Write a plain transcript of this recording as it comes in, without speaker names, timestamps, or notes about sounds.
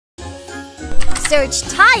Search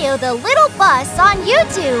Tayo the Little Bus on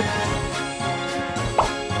YouTube.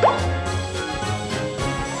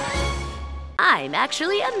 I'm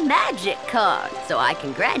actually a magic card, so I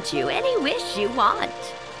can grant you any wish you want.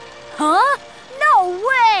 Huh? No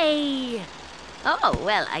way! Oh,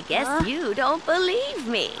 well, I guess you don't believe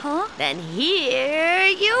me. Huh? Then here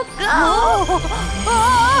you go. Oh,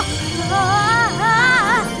 wow!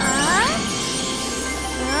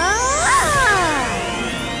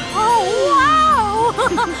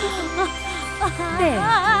 There.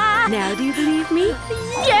 Now do you believe me?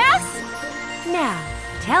 Yes! Now,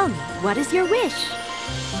 tell me, what is your wish?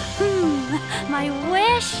 My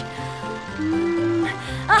wish?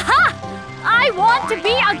 Aha! I want to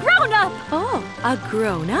be a grown-up! Oh, a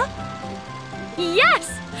grown-up?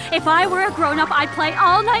 Yes! If I were a grown-up, I'd play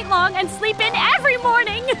all night long and sleep in every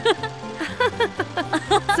morning!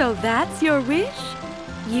 So that's your wish?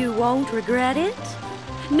 You won't regret it?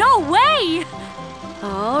 No way!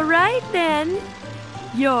 All right, then.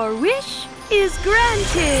 Your wish is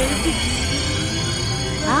granted.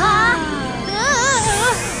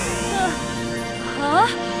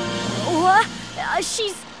 What?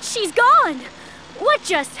 She's gone! What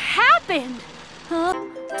just happened?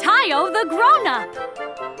 Tayo the grown-up!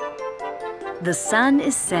 The sun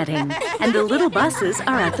is setting, and the little buses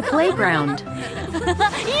are at the playground.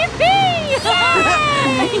 Yippee!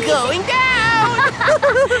 Going down!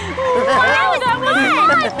 Wow, that was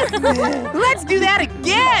fun! Let's do that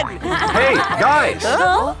again! Hey, guys!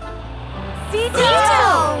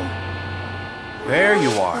 Cito! There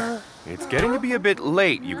you are. It's getting to be a bit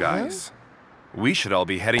late, you guys. We should all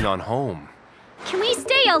be heading on home. Can we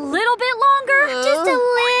stay a little bit longer? Just a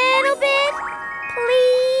little bit,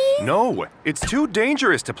 please. No, it's too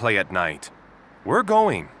dangerous to play at night. We're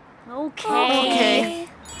going. Okay.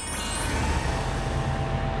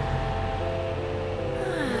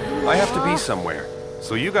 I have to be somewhere,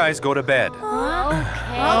 so you guys go to bed.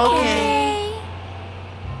 Okay.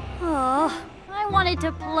 Oh, I wanted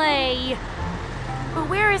to play. But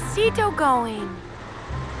where is Cito going?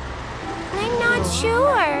 I'm not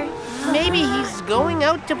sure. Maybe he's going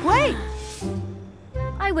out to play.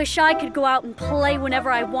 I wish I could go out and play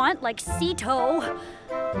whenever I want, like Cito.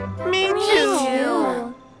 Me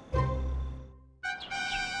too.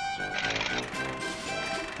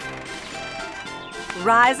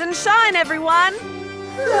 Rise and shine, everyone!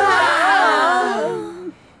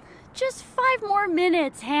 Just 5 more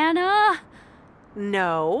minutes, Hannah.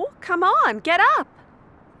 No, come on, get up.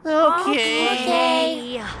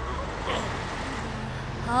 Okay.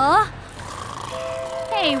 Huh?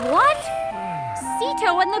 Hey, what?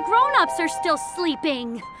 Cito and the grown-ups are still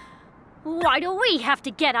sleeping. Why do we have to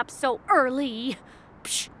get up so early?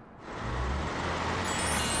 Psh.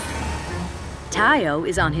 Tayo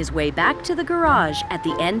is on his way back to the garage at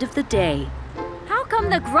the end of the day. How come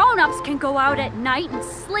the grown-ups can go out at night and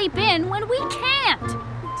sleep in when we can't?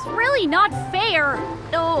 It's really not fair.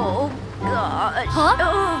 Oh, gosh. Huh?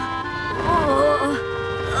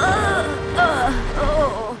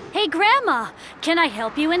 Hey, Grandma, can I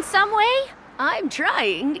help you in some way? I'm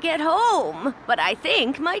trying to get home, but I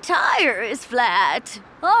think my tire is flat.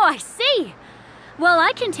 Oh, I see. Well,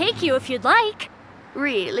 I can take you if you'd like.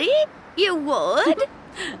 Really? You would?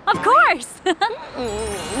 Of course.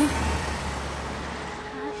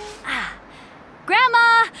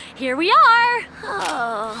 Grandma, here we are.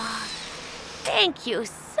 Oh, thank you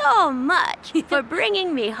so much for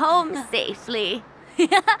bringing me home safely.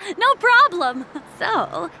 No problem.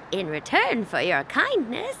 So, in return for your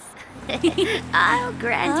kindness, I'll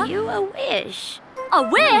grant you a wish. A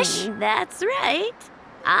wish? That's right.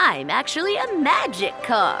 I'm actually a magic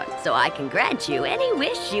card, so I can grant you any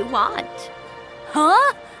wish you want.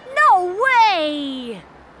 Huh? No way!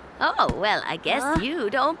 Oh, well, I guess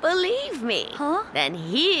you don't believe me. Huh? Then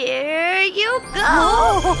here you go.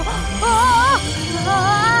 Oh, wow!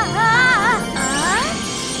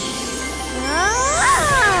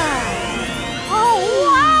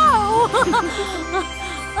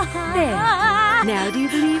 There. Now do you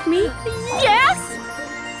believe me? Yes!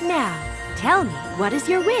 Now, tell me, what is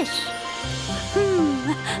your wish?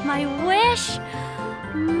 My wish?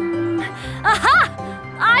 Aha!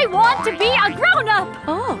 I want to be a grown-up!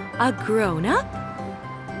 Oh, a grown-up?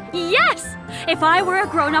 Yes! If I were a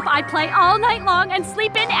grown-up, I'd play all night long and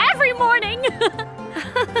sleep in every morning!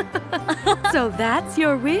 So that's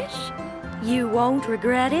your wish? You won't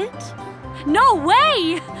regret it? No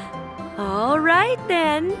way! All right,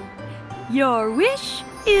 then. Your wish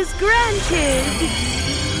is granted.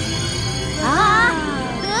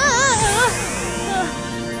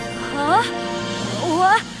 Huh?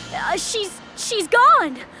 What? She's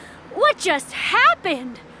gone! What just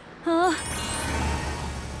happened?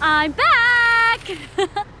 I'm back!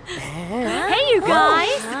 Hey, you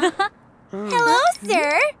guys! Hello,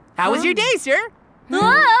 sir. How was your day, sir?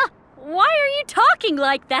 Why are you talking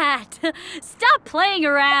like that? Stop playing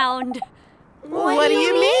around. What do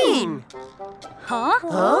you mean? Huh?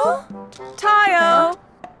 Tayo!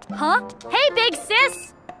 Huh? Hey, big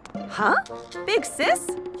sis! Huh? Big sis?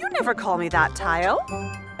 You never call me that, Tayo.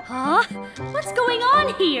 Huh? What's going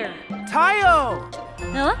on here? Tayo!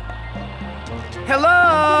 Huh?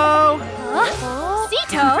 Hello! Huh?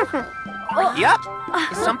 Cito? Yep.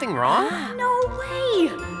 Is something wrong? No way!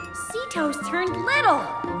 Cito's turned little.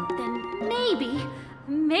 Then maybe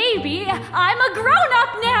I'm a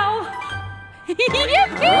grown-up now!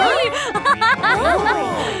 Yippee!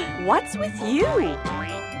 What's with you?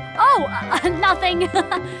 Oh, nothing. Hey,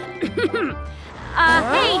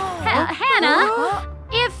 Hannah,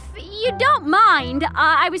 if you don't mind,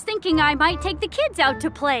 I was thinking I might take the kids out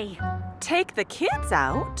to play. Take the kids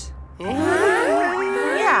out?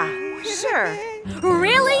 Yeah, sure.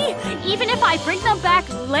 Really? Even if I bring them back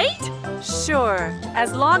late? Sure.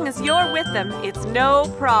 As long as you're with them, it's no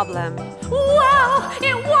problem. Wow,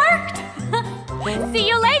 it worked! See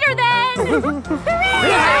you later then! You're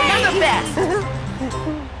the best!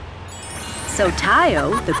 So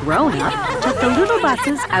Tayo, the grown-up, took the little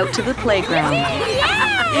buses out to the playground.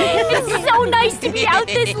 It's so nice to be out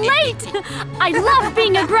this late! I love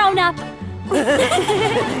being a grown-up!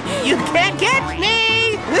 You can't catch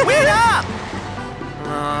me! Wait up!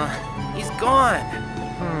 He's gone.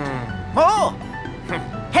 Oh!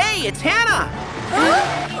 Hey, it's Hannah!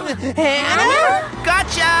 Hannah?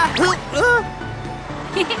 Gotcha!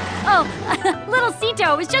 Oh, little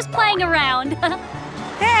Cito was just playing around.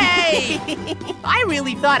 Hey! I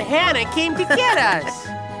really thought Hannah came to get us.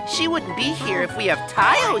 She wouldn't be here if we have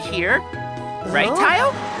Tayo here. Right,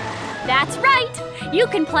 Tayo? That's right. You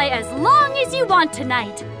can play as long as you want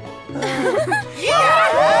tonight.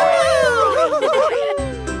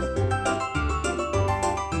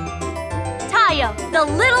 Tayo, the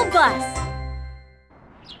little bus.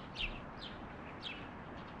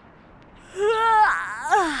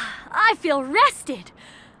 I feel rested.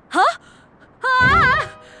 Huh? Ah!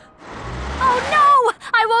 Oh no!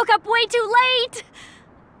 I woke up way too late!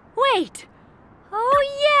 Wait. Oh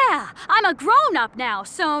yeah! I'm a grown-up now,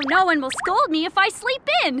 so no one will scold me if I sleep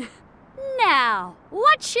in. Now,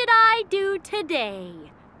 what should I do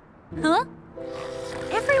today? Huh?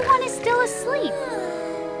 Everyone is still asleep.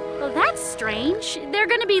 Well, that's strange. They're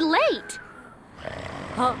gonna be late.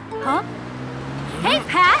 Huh? Hey,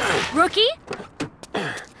 Pat! Rookie?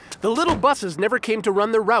 The little buses never came to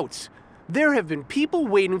run their routes. There have been people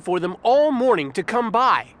waiting for them all morning to come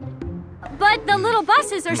by. But the little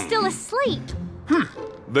buses are still asleep.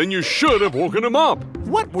 Then you should have woken him up.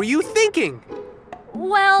 What were you thinking?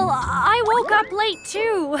 Well, I woke up late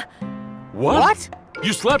too. What?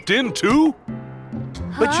 You slept in too?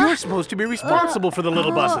 But you're supposed to be responsible for the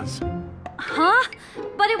little buses. Huh?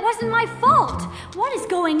 But it wasn't my fault. What is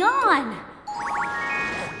going on?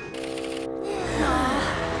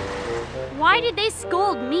 Why did they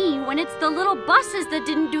scold me when it's the little buses that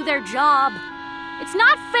didn't do their job? It's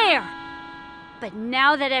not fair. But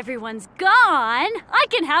now that everyone's gone, I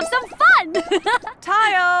can have some fun.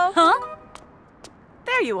 Tayo! Huh?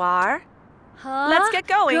 There you are. Huh? Let's get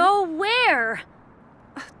going. Go where?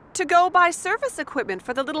 To go buy service equipment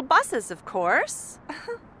for the little buses, of course.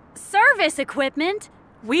 Service equipment?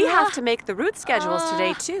 We have to make the route schedules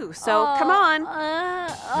today, too, so come on.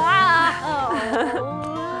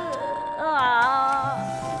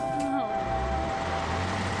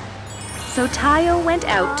 So Tayo went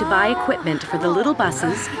out to buy equipment for the little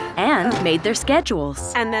buses and made their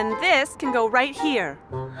schedules. And then this can go right here.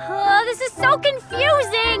 This is so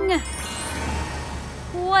confusing!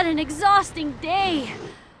 What an exhausting day.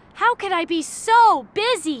 How could I be so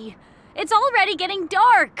busy? It's already getting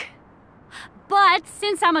dark. But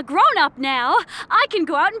since I'm a grown-up now, I can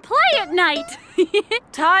go out and play at night.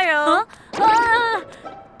 Tayo!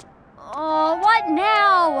 What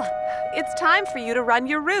now? It's time for you to run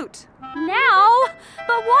your route. Now?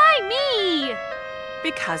 But why me?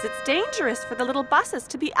 Because it's dangerous for the little buses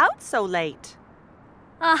to be out so late.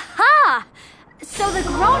 Aha! So the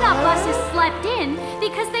grown-up buses slept in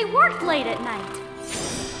because they worked late at night.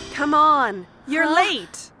 Come on, you're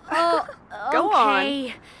late. Go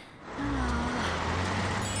okay.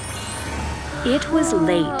 It was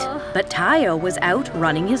late, but Tayo was out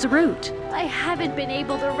running his route. I haven't been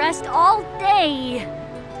able to rest all day.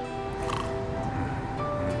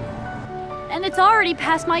 And it's already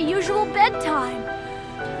past my usual bedtime.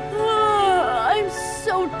 I'm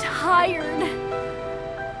so tired.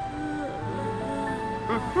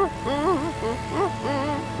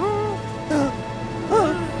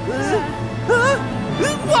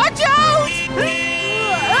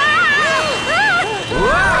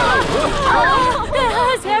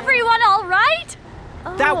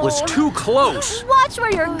 That was too close. Watch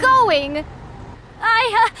where you're going.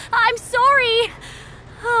 I'm sorry.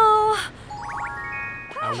 Oh.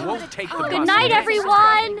 I won't take the bus. Good night, everyone.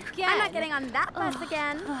 I'm not getting on that bus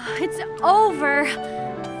again. It's over.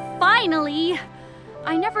 Finally.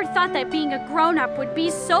 I never thought that being a grown-up would be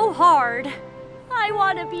so hard. I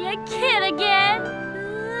want to be a kid again.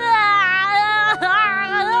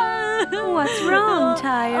 What's wrong,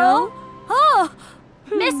 Tayo? Oh,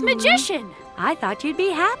 Miss Magician. I thought you'd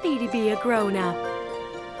be happy to be a grown-up.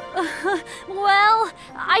 Well,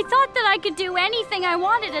 I thought that I could do anything I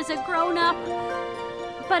wanted as a grown-up.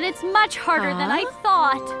 But it's much harder than I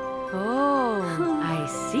thought. Oh, I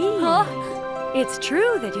see. It's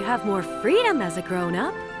true that you have more freedom as a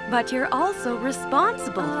grown-up, but you're also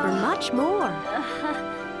responsible for much more.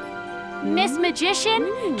 Miss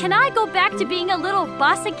Magician, can I go back to being a little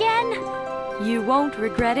bus again? You won't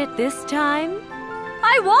regret it this time?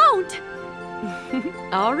 I won't!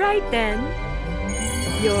 All right, then.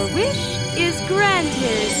 Your wish is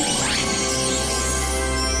granted.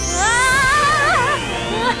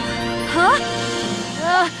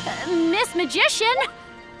 Miss Magician?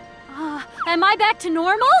 Am I back to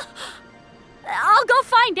normal? I'll go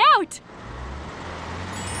find out.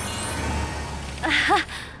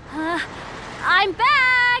 I'm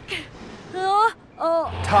back!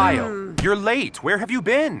 Tayo, you're late. Where have you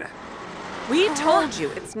been? We told you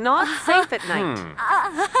it's not safe at night.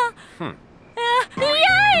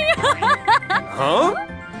 Yay! Huh?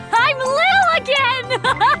 I'm little again!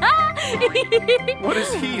 What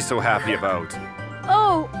is he so happy about?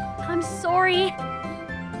 Oh, I'm sorry.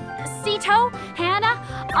 Cito, Hannah,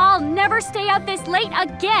 I'll never stay out this late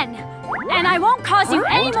again. And I won't cause you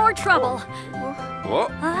any more trouble.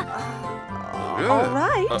 What? All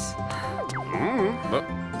right.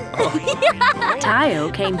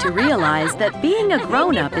 Tayo came to realize that being a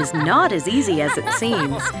grown-up is not as easy as it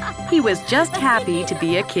seems. He was just happy to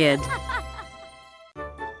be a kid.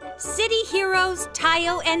 City heroes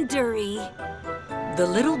Tayo and Duri. The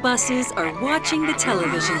little buses are watching the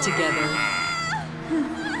television together.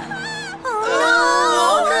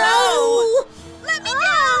 Oh, no! Let me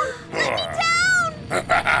down! Let me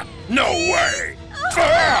down! No way!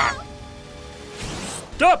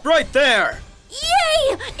 Stop right there!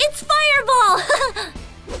 Yay! It's Fireball!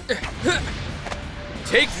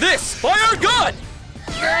 Take this, fire gun!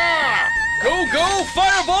 Go,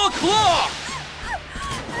 Fireball Claw!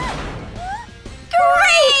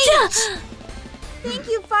 Great! Thank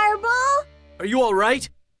you, Fireball. Are you all right?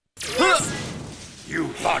 You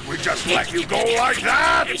thought we'd just let you go like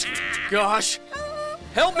that? Gosh!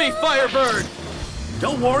 Help me, Firebird!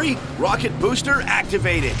 Don't worry, rocket booster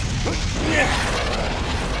activated. Yay!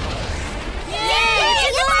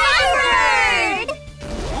 It's Firebird!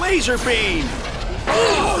 Laser beam!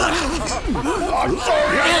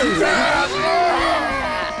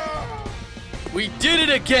 We did it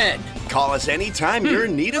again! Call us anytime you're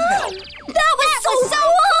in need of help. That was so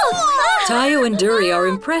cool! Tayo and Duri are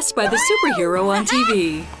impressed by the superhero on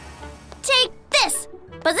TV. Take this!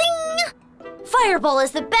 Bazing! Fireball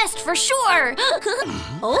is the best for sure!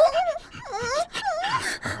 Oh?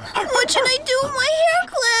 What should I do with my hair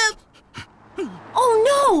clip? Oh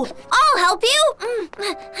no! I'll help you!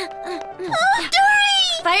 Duri!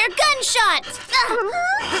 Fire gunshot!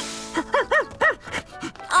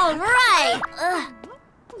 All right!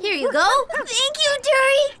 Here you go. Thank you,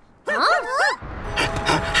 Duri! Huh?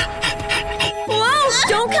 Whoa!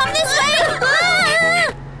 Don't come this way!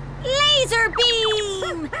 Laser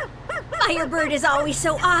beam! Firebird is always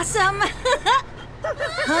so awesome!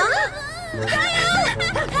 Huh? Tayo!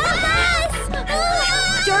 Help us!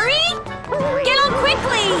 Duri? Get on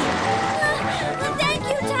quickly! Thank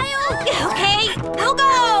you, Tayo! Okay, I'll go!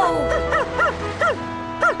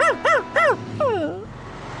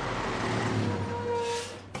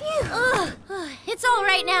 It's all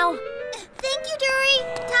right now. Thank you, Duri.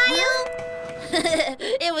 Tayo?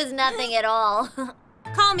 It was nothing at all.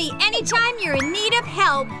 Call me anytime you're in need of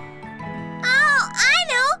help. Oh, I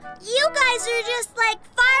know. You guys are just like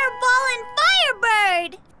Fireball and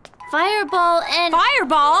Firebird. Fireball and...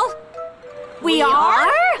 Fireball? We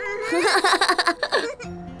are?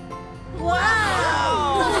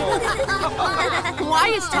 Wow! Why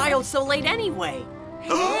is Tayo so late anyway?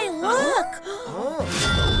 Hey, look!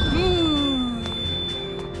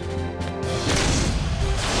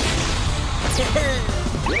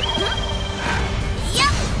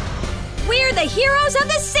 Yep! We're the heroes of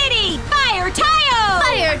the city! Fire Tayo!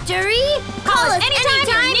 Fire, Duri! Call us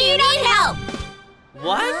anytime you need help!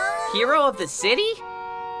 What? Hero of the city?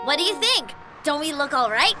 What do you think? Don't we look all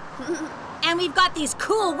right? And we've got these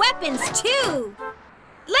cool weapons, too!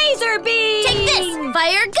 Laser beam! Take this!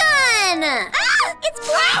 Fire gun! Ah! It's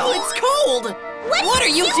cold! Ow, it's cold! What are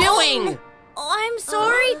you doing? Oh, I'm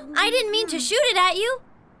sorry. I didn't mean to shoot it at you.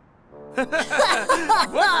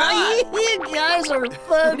 You guys are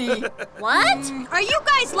funny. What? Are you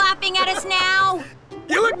guys laughing at us now?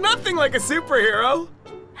 You look nothing like a superhero.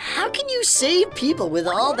 How can you save people with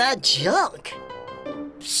all that junk?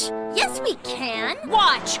 Psh, yes, we can.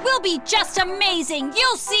 Watch, we'll be just amazing.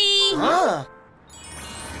 You'll see. Huh?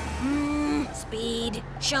 Speed,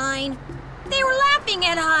 shine. They were laughing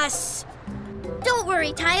at us. Don't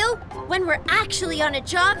worry, Tayo. When we're actually on a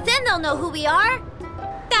job, then they'll know who we are.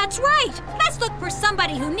 That's right. Let's look for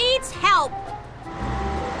somebody who needs help.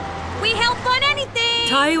 We help on anything.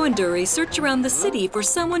 Tayo and Duri search around the city for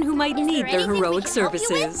someone who might need their heroic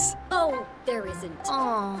services. Oh, there isn't.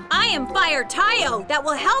 Oh. I am Fire Tayo that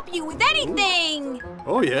will help you with anything.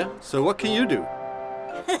 Oh, yeah? So what can you do?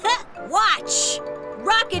 Watch.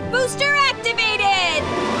 Rocket booster activated.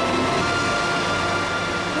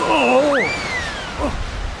 Oh!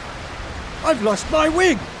 I've lost my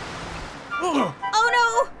wig! Oh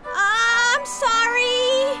no! I'm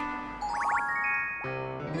sorry!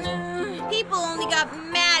 People only got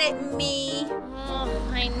mad at me. Oh,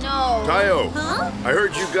 I know. Tayo, Huh? I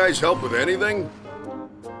heard you guys help with anything?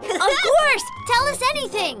 Of course! Tell us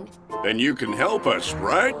anything! Then you can help us,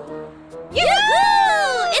 right?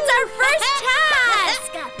 Yoo-hoo! It's our first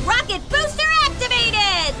task! Rocket booster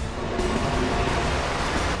activated!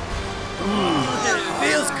 It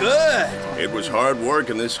feels good. It was hard work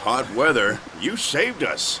in this hot weather. You saved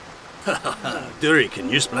us. Duri, can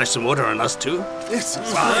you splash some water on us too? This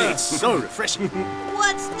is great. So refreshing.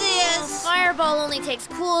 What's this? Fireball only takes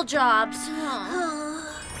cool jobs.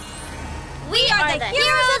 We are the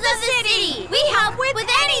heroes of the city! We help with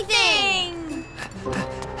anything!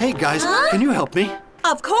 Hey guys, can you help me?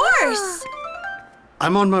 Of course!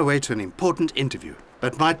 I'm on my way to an important interview,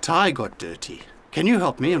 but my tie got dirty. Can you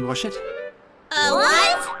help me and wash it?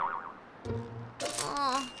 What?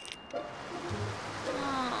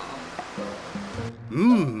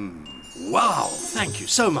 Wow, thank you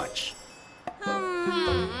so much.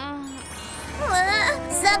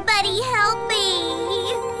 Somebody help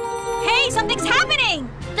me! Hey, something's happening!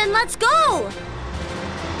 Then let's go!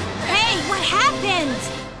 Hey, what happened?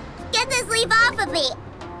 Get this leaf off of me!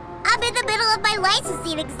 I'm in the middle of my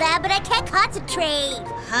licensing exam, but I can't concentrate.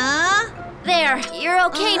 Huh? There, you're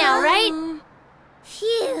okay now, right?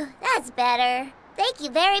 Phew, that's better. Thank you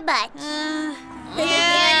very much.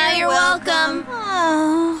 Yeah, you're welcome.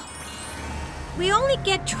 Oh. We only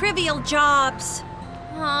get trivial jobs.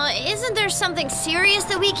 Isn't there something serious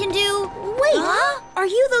that we can do? Wait, are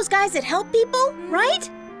you those guys that help people, right?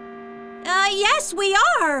 Yes, we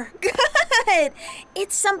are. Good.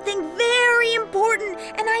 It's something very important,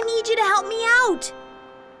 and I need you to help me out.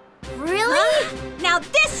 Really? Now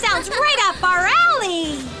this sounds right up our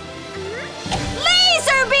alley.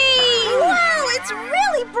 Laser beam! Wow, it's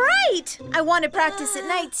really bright. I want to practice at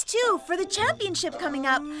nights, too, for the championship coming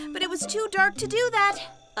up, but it was too dark to do that.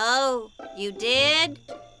 Oh, you did?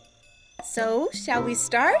 So, shall we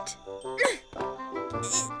start?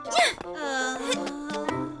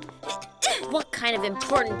 What kind of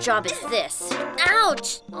important job is this?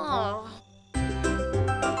 Ouch! Oh.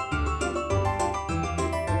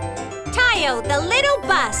 Tayo, the little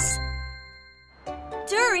bus.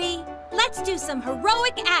 Duri, let's do some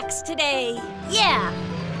heroic acts today. Yeah.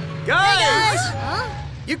 Guys!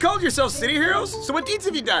 You called yourselves city heroes? So what deeds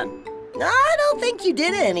have you done? I don't think you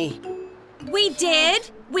did any. We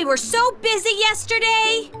did. We were so busy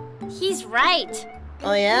yesterday. He's right.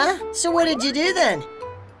 Oh, yeah? So what did you do then?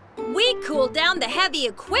 We cooled down the heavy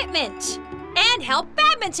equipment and helped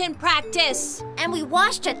badminton practice. And we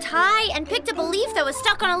washed a tie and picked up a leaf that was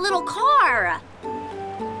stuck on a little car.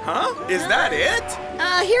 Huh? Is that it?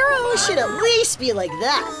 A hero should at least be like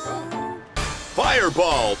that.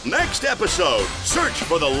 Fireball, next episode. Search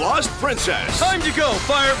for the lost princess. Time to go,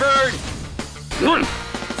 Firebird!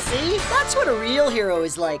 See? That's what a real hero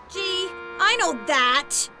is like. Gee, I know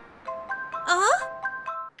that.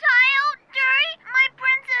 Tayo, Duri, my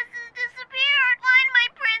princess has disappeared. Find my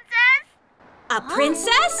princess. A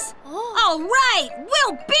princess? All right,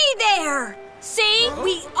 we'll be there. See,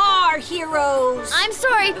 we are heroes. I'm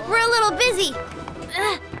sorry, we're a little busy.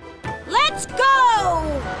 Let's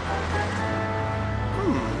go!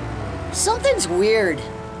 Something's weird.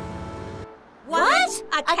 What?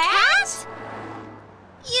 A cat?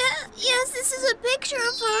 Yes, this is a picture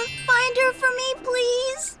of her. Find her for me,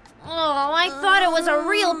 please. Oh, I thought it was a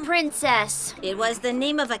real princess. It was the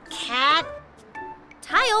name of a cat?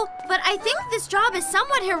 Tayo, but I think this job is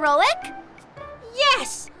somewhat heroic.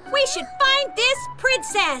 Yes! We should find this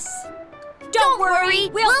princess. Don't worry,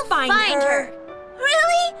 we'll find her.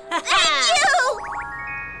 Really? Thank you!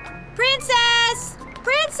 Princess!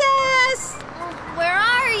 Princess! Where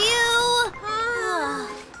are you?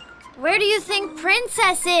 Where do you think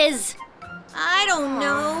Princess is? I don't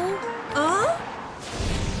know.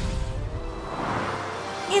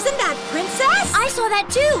 Isn't that Princess? I saw that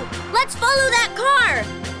too. Let's follow that car.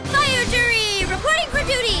 Fire Jury, reporting for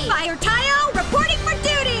duty. Fire Tayo, reporting for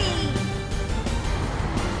duty.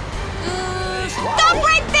 Stop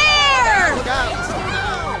right there! Look out!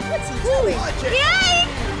 Yay!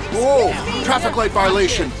 Whoa! Traffic light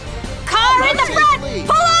violation. Car in the front!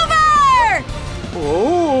 Pull over!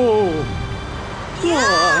 Oh!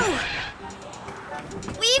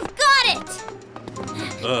 We've got it.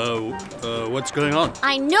 What's going on?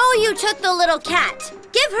 I know you took the little cat.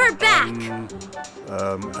 Give her back.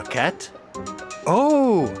 A cat?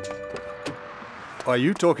 Oh! Are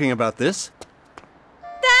you talking about this?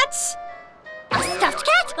 That's a stuffed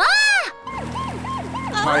cat.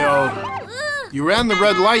 Tayo, you ran the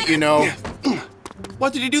red light, you know.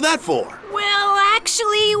 What did you do that for? Well,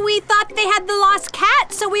 actually, we thought they had the lost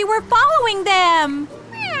cat, so we were following them.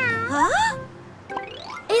 Huh?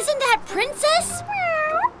 Isn't that Princess?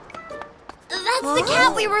 That's the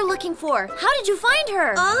cat we were looking for. How did you find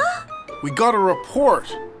her? We got a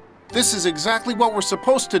report. This is exactly what we're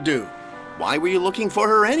supposed to do. Why were you looking for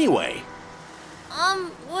her anyway?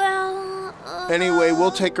 Well... Anyway,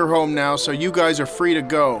 we'll take her home now, so you guys are free to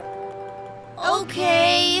go.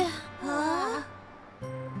 Okay.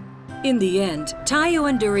 In the end, Tayo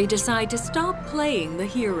and Duri decide to stop playing the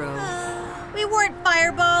hero. We weren't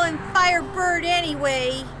Fireball and Firebird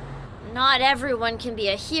anyway. Not everyone can be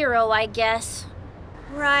a hero, I guess.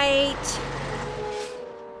 Right.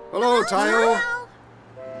 Hello, Tayo.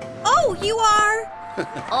 Oh, you are?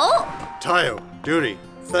 Oh! Tayo, Duty,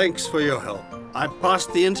 thanks for your help. I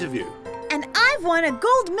passed the interview. And I've won a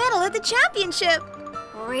gold medal at the championship.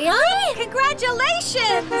 Really?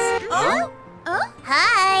 Congratulations!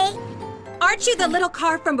 Hi. Aren't you the little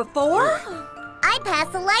car from before? I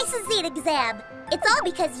passed the licensing exam. It's all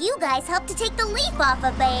because you guys helped to take the leaf off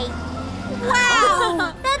of me.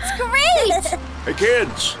 Wow! That's great! Hey,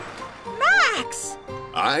 kids. Max!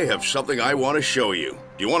 I have something I want to show you.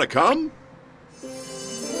 Do you want to come?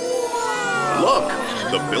 Look,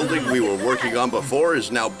 the building we were working on before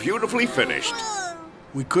is now beautifully finished.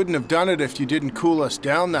 We couldn't have done it if you didn't cool us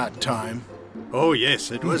down that time. Oh,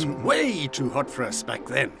 yes, it was way too hot for us back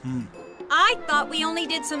then. I thought we only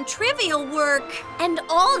did some trivial work. And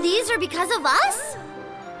all these are because of us?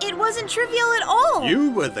 It wasn't trivial at all.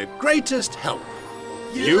 You were the greatest help.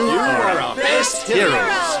 You are our best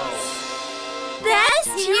heroes.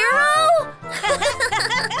 Best hero?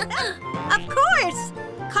 Of course.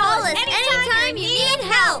 Call us anytime you need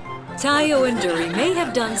help. Tayo and Duri may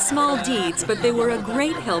have done small deeds, but they were a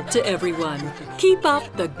great help to everyone. Keep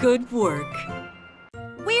up the good work.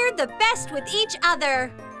 We're the best with each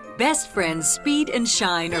other. Best friends Speed and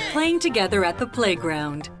Shine are playing together at the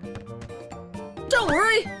playground. Don't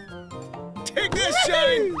worry. Take this,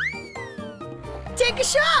 Shine. Take a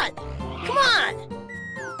shot. Come on.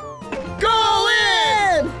 Go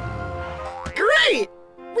in! Great.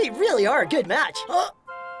 We really are a good match.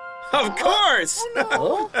 Of course.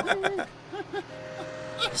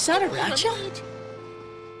 Is that a ratchet?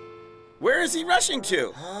 Where is he rushing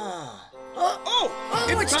to?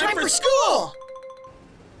 It's time for school.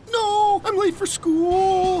 No, I'm late for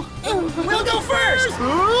school. We'll go first.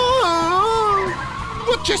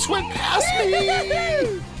 What just went past me?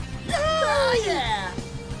 Oh, yeah.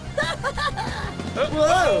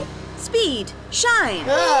 Whoa. Speed, Shine.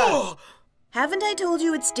 Oh. Haven't I told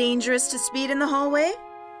you it's dangerous to speed in the hallway?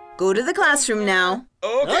 Go to the classroom now.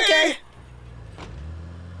 Okay.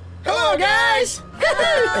 Hello, guys.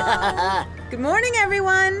 Good morning,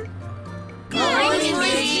 everyone. Good morning,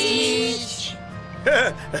 Miss.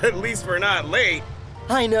 At least we're not late.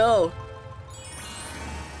 I know.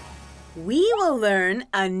 We will learn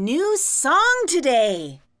a new song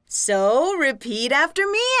today. So repeat after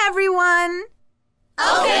me, everyone.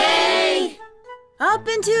 Okay. Up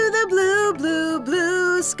into the blue, blue,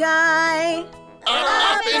 blue sky.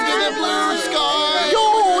 Up into the blue sky.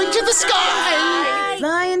 Yo, into the sky.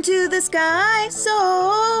 Fly into the sky so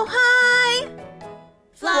high.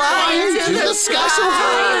 Fly into the sky so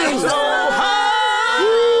high. So high.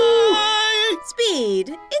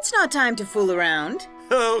 Speed, it's not time to fool around.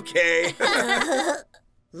 Okay.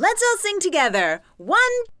 Let's all sing together. 1,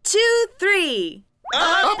 2, 3.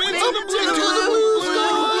 Up into the blue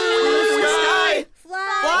sky.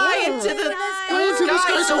 Fly into the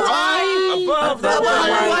sky so high. Above the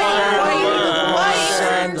white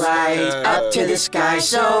sand bright, up to the sky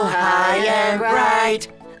so high and bright.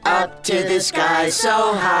 Up to the sky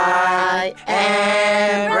so high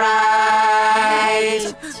and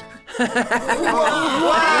bright.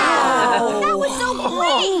 Wow! That was so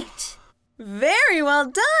great! Very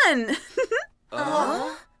well done!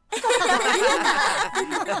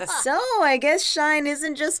 So, I guess Shine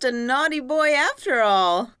isn't just a naughty boy after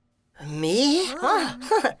all. Me?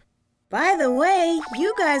 By the way,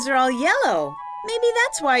 you guys are all yellow. Maybe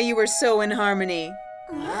that's why you were so in harmony.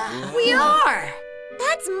 We are!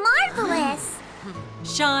 That's marvelous!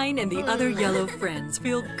 Shine and the other yellow friends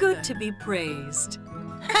feel good to be praised.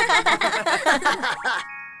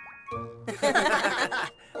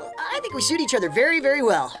 I think we suit each other very, very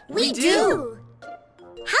well. We do!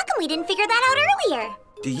 How come we didn't figure that out earlier?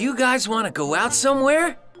 Do you guys want to go out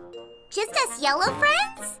somewhere? Just us yellow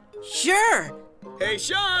friends? Sure! Hey,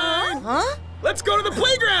 Shine! Huh? Let's go to the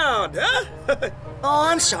playground, huh? Oh,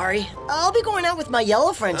 I'm sorry. I'll be going out with my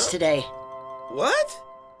yellow friends today. What?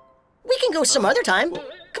 We can go some other time. Come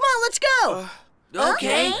on, let's go!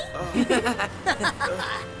 Okay.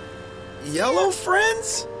 Yellow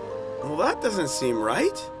friends? Well, that doesn't seem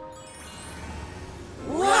right.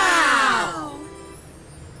 Wow!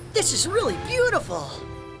 This is really beautiful.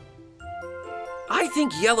 I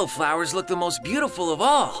think yellow flowers look the most beautiful of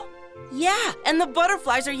all. Yeah, and the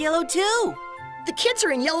butterflies are yellow too. The kids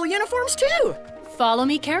are in yellow uniforms too. Follow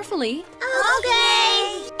me carefully.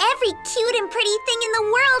 Okay! Every cute and pretty thing in the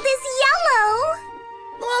world is yellow!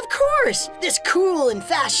 Well, of course! This cool and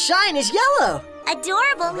fast Shine is yellow.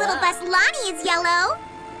 Adorable little bus Lonnie is yellow.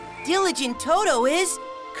 Diligent Toto is.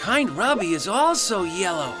 Kind Robbie is also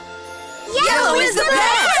yellow. Yellow is the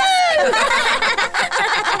best!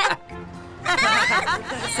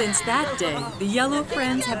 Since that day, the yellow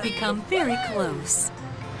friends have become very close.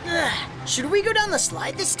 Should we go down the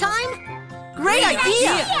slide this time? Great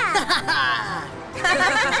idea!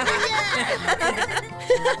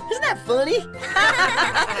 Isn't that funny?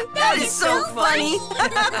 That is so funny!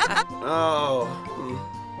 Oh.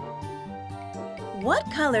 What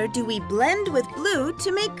color do we blend with blue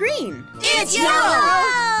to make green? It's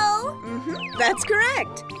yellow! That's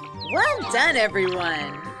correct. Well done,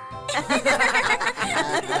 everyone.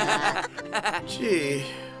 Gee.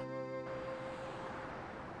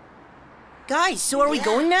 Guys, so are we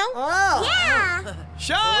going now? Oh. Yeah!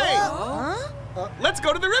 Shine! Let's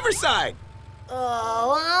go to the riverside.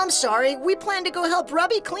 Oh, I'm sorry. We plan to go help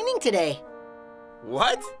Robbie cleaning today.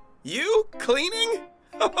 What? You cleaning?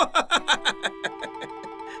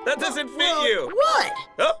 That doesn't fit you. What?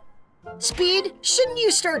 Huh? Speed, shouldn't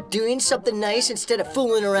you start doing something nice instead of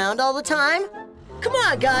fooling around all the time? Come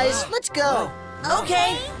on, guys, let's go.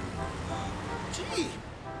 Okay. Gee,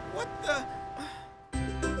 what the...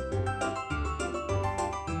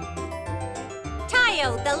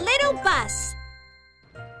 Tayo, the little bus.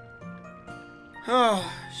 Oh,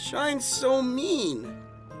 Shine's so mean.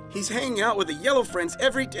 He's hanging out with the yellow friends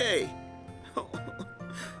every day.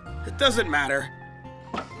 It doesn't matter.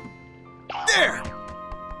 There!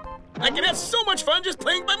 I can have so much fun just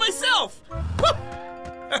playing by myself!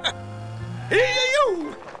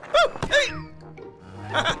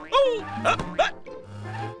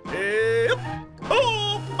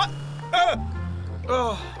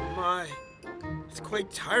 Oh, my. It's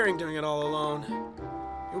quite tiring doing it all alone.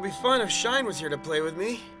 It would be fun if Shine was here to play with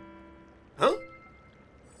me. Huh?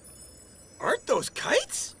 Aren't those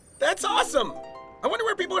kites? That's awesome! I wonder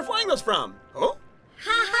where people are flying those from. Oh?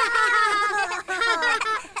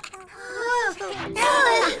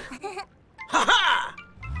 Ha-ha!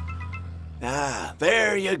 Ah,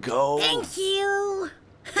 there you go. Thank you.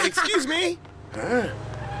 Excuse me? Huh?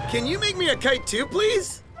 Can you make me a kite too,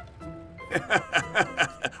 please?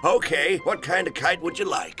 Okay, what kind of kite would you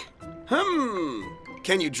like?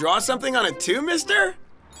 Can you draw something on it too, mister?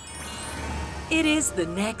 It is the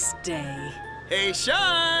next day. Hey,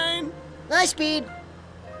 Shine! Hi, Speed.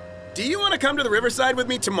 Do you want to come to the riverside with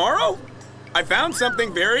me tomorrow? I found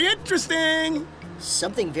something very interesting.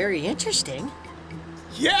 Something very interesting?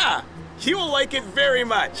 Yeah, you will like it very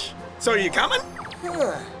much. So are you coming?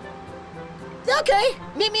 Huh. Okay,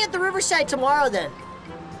 meet me at the riverside tomorrow then.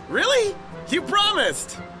 Really? You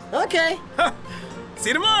promised. Okay. See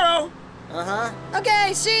you tomorrow. Uh-huh.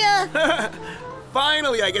 Okay, see ya.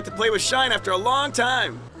 Finally, I get to play with Shine after a long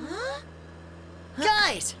time. Huh?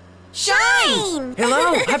 Guys! Shine!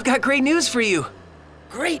 Hello, I've got great news for you.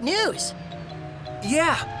 Great news?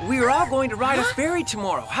 Yeah, we are all going to ride a ferry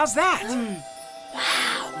tomorrow. How's that?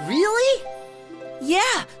 Wow, really?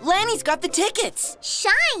 Yeah, Lanny's got the tickets.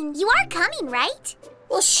 Shine, you are coming, right?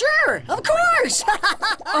 Well, sure, of course.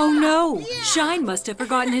 Oh no, Shine must have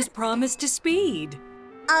forgotten his promise to Speed.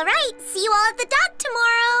 All right, see you all at the dock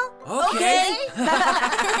tomorrow. Okay.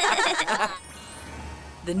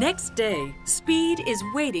 The next day, Speed is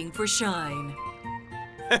waiting for Shine.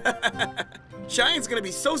 Shine's gonna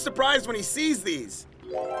be so surprised when he sees these.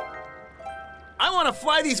 I want to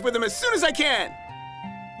fly these with him as soon as I can.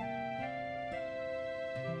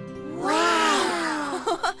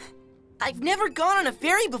 Wow! I've never gone on a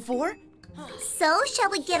ferry before. So, shall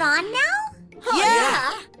we get on now?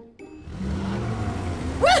 Yeah!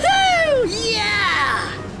 Woohoo!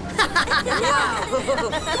 Yeah! Wow!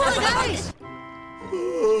 Nice!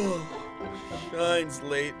 Shine's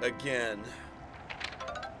late again.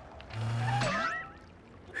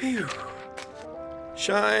 Phew.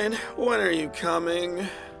 Shine, when are you coming?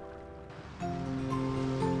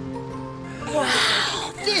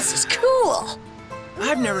 Wow, this is cool!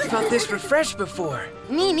 I've never felt this refreshed before.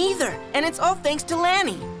 Me neither, and it's all thanks to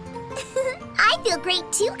Lanny. I feel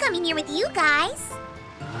great too coming here with you guys.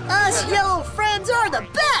 Us yellow friends are the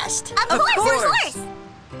best! Of course!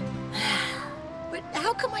 But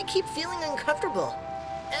how come I keep feeling uncomfortable?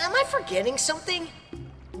 Am I forgetting something?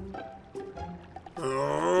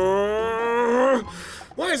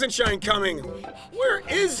 Why isn't Shine coming? Where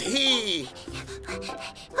is he?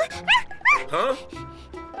 Huh?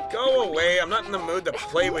 Go away, I'm not in the mood to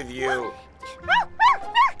play with you.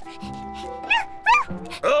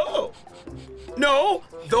 Oh! No,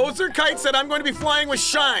 those are kites that I'm going to be flying with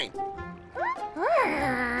Shine.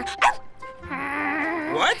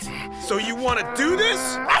 What? So you want to do this?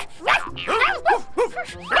 Huh?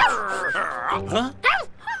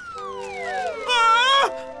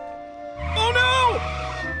 Oh no!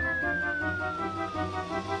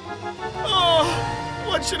 Oh,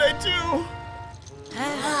 what should I do?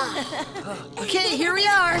 Okay, here we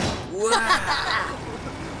are. Whoa!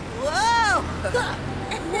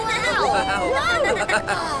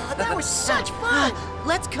 Wow, that was such fun.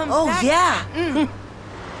 Let's come Oh, back. yeah.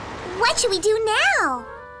 What should we do now?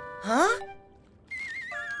 Huh?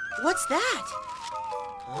 What's that?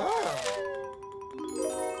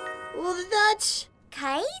 Well, that's...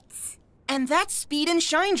 Kites? And that's Speed and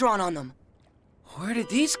Shine drawn on them. Where did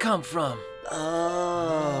these come from?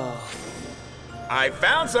 Oh... I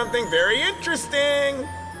found something very interesting.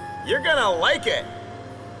 You're gonna like it.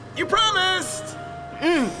 You promised.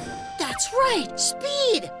 That's right!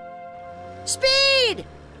 Speed! Speed!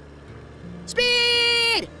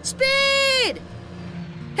 Speed! Speed!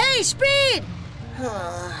 Hey, Speed!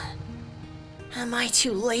 Am I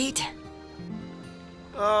too late?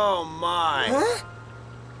 Oh my. Huh?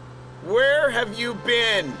 Where have you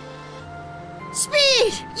been?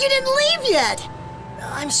 Speed! You didn't leave yet!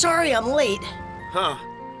 I'm sorry I'm late. Huh.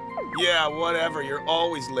 Yeah, whatever. You're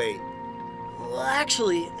always late. Well,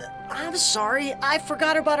 actually, I'm sorry. I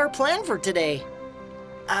forgot about our plan for today.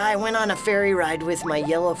 I went on a ferry ride with my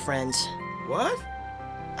yellow friends. What?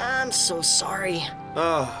 I'm so sorry.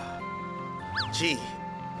 Oh. Gee.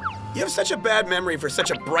 You have such a bad memory for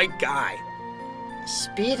such a bright guy.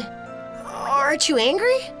 Speed? Aren't you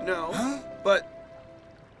angry? No. Huh? But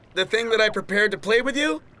the thing that I prepared to play with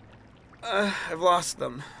you, I've lost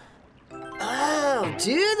them. Oh,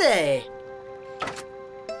 do they?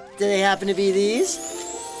 Do they happen to be these?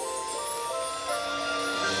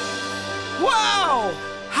 Wow!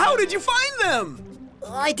 How did you find them?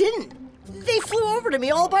 I didn't. They flew over to me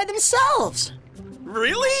all by themselves.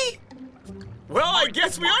 Really? Well, I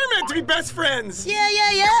guess we are meant to be best friends. Yeah.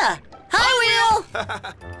 Hi, Wheel!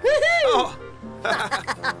 Oh.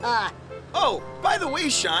 Oh, by the way,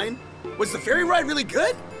 Shine, was the ferry ride really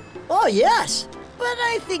good? Oh, yes. But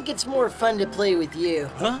I think it's more fun to play with you.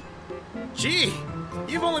 Huh? Gee,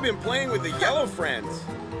 you've only been playing with the yellow friends.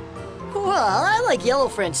 Well, I like yellow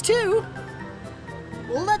friends, too.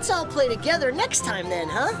 Well, let's all play together next time then,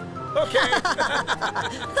 huh? Okay.